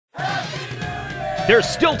There's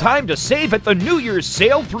still time to save at the New Year's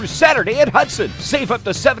sale through Saturday at Hudson. Save up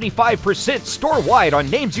to 75% store-wide on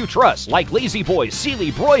names you trust, like Lazy Boy,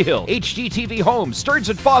 Sealy, Broyhill, HGTV Homes, Stearns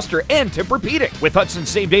 & Foster, and Tempur-Pedic. With Hudson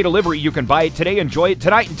same-day delivery, you can buy it today, enjoy it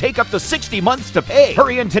tonight, and take up to 60 months to pay.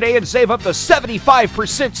 Hurry in today and save up to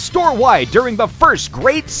 75% store-wide during the first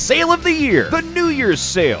great sale of the year. The New Year's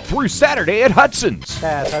sale through Saturday at Hudson's.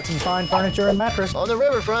 That's Hudson's Fine Furniture and Mattress on the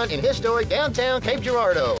riverfront in historic downtown Cape Girardeau.